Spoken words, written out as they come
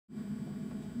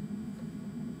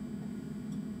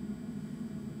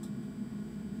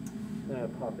Then I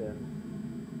pop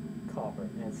in copper,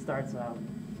 and it starts out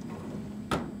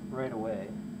right away.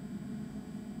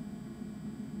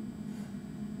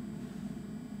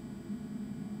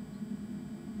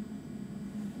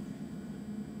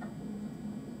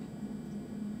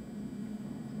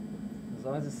 As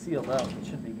long as it's sealed up, it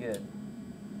should be good.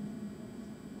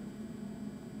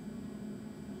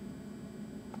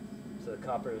 So the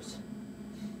copper is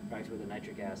reacting with the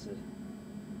nitric acid,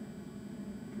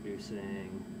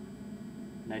 producing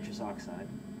nitrous oxide.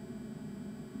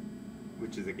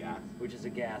 Which is a gas. Which is a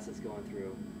gas that's going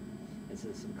through. This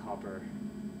is some copper,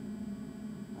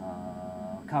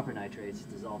 copper nitrates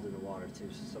dissolved in the water too.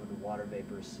 So some of the water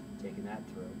vapors taking that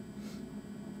through.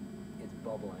 It's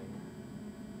bubbling.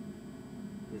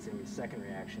 There's going to be a second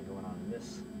reaction going on in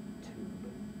this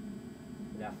tube,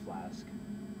 that flask.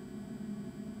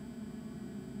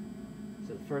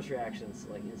 So the first reaction is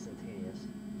like instantaneous,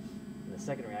 and the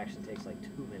second reaction takes like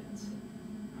 2 minutes.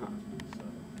 Huh. So.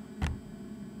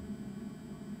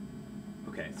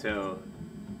 Okay, so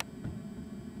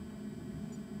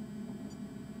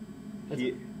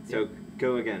so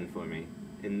go again for me.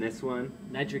 In this one,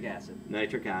 nitric acid and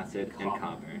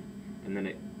copper, and then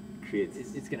it creates.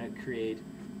 It's going to create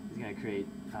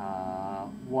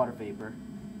water vapor.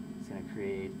 It's going to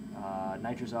create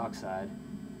nitrous oxide,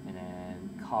 and then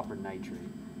copper nitrate.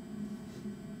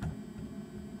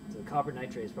 So the copper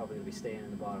nitrate is probably going to be staying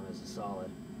in the bottom as a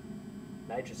solid.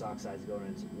 Nitrous oxide is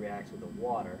going to react with the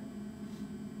water,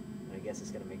 and I guess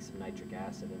it's going to make some nitric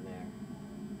acid in there.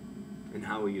 And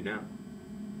how will you know?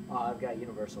 I've got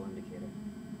universal indicator,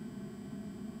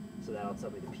 so that'll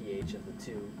tell me the pH of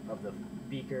the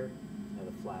beaker and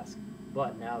the flask.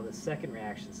 But now the second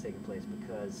reaction is taking place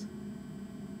because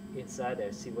inside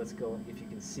there, see what's going. If you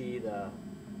can see the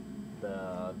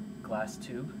glass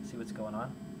tube, see what's going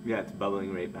on? Yeah, it's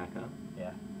bubbling right back up.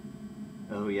 Yeah.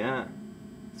 Oh yeah.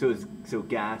 So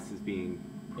gas is being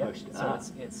pushed up.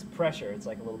 So it's pressure. It's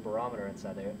like a little barometer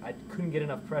inside there. I couldn't get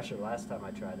enough pressure last time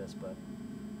I tried this, but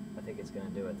I think it's going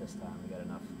to do it this time. We got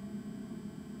enough.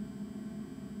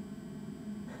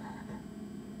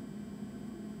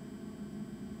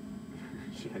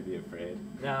 Should I be afraid?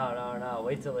 No.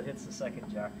 Wait till it hits the second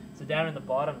jar. So down in the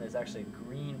bottom, there's actually a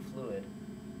green fluid,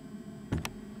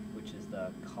 which is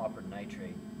the copper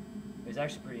nitrate. It was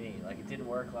actually pretty neat. Like, it didn't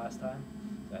work last time,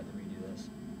 so I had to redo this.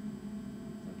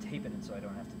 I'm taping it so I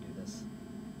don't have to do this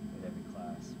with every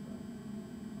class.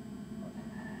 But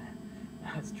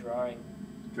now it's drawing.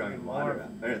 Drawing water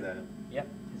out. Or the. Yep,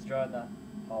 it's drawing the.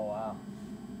 Oh wow.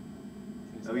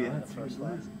 Oh yeah, the first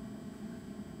really flask.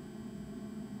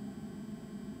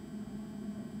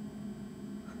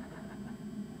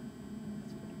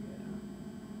 That's pretty good,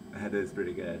 huh? That is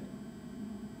pretty good.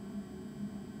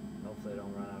 Hopefully I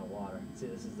don't run out of water. See,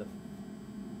 this is the.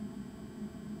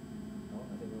 Oh,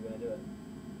 I think we're gonna do it.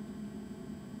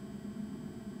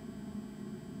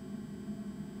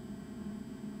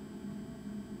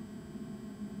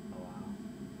 Oh wow!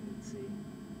 You can see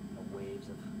the waves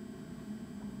of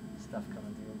stuff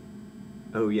coming through.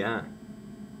 Oh yeah.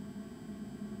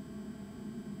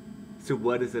 So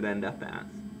what does it end up as?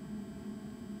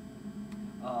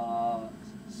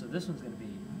 So this one's gonna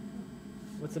be.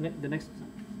 What's the next?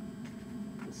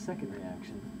 The second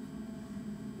reaction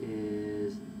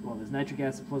is, well, there's nitric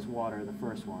acid plus water, the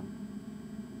first one.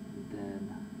 And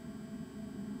then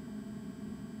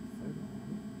the third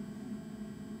one.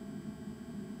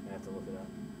 I have to look it up.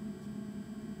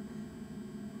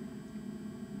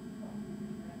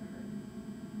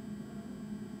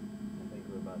 I think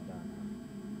we're about done.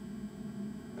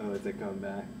 Oh, is it coming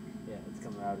back? Yeah, it's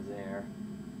coming out as air.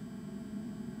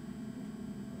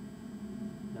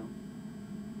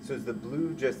 So is the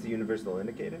blue just the universal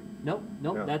indicator? Nope.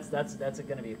 No. That's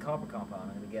going to be a copper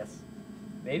compound. I'm going to guess.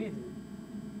 Maybe.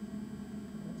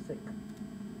 Let's say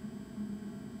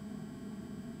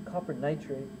copper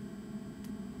nitrate.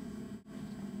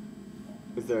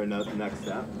 Is there another next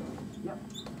step? Yep.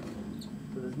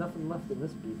 So there's nothing left in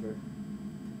this beaker.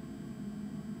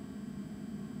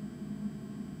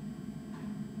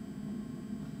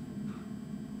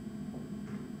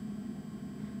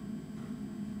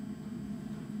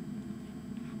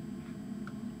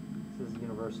 This is a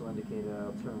universal indicator.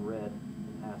 It'll turn red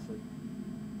in acid.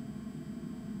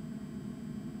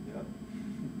 Yep.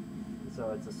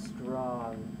 So it's a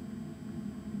strong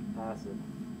acid.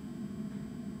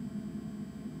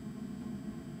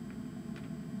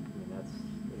 I mean, that's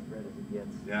as red as it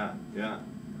gets. Yeah.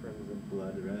 Crimson.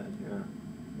 Blood red, yeah.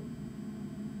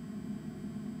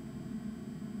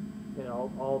 You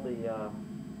know, all the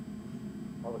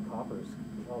coppers,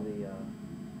 all the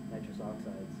nitrous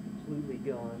oxides completely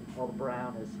going. All the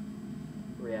brown is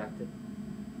reacted.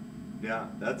 Yeah,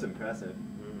 that's impressive.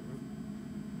 Mm-hmm.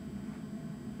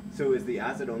 So is the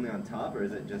acid only on top, or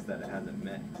is it just that it hasn't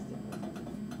mixed?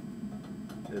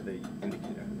 The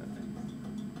indicator hasn't mixed.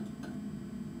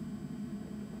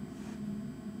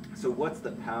 So what's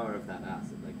the power of that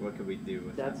acid? Like, what could we do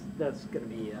with that? That's going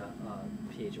to be a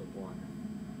pH of 1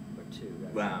 or 2.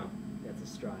 That's Wow. That's a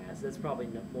strong acid. That's probably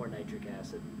more nitric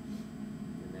acid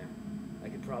in there. I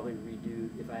could probably redo,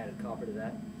 if I added copper to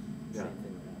that, Yeah. same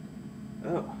thing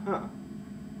would happen. Oh, huh.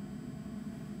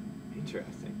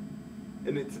 Interesting.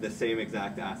 And it's the same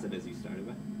exact acid as you started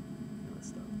with?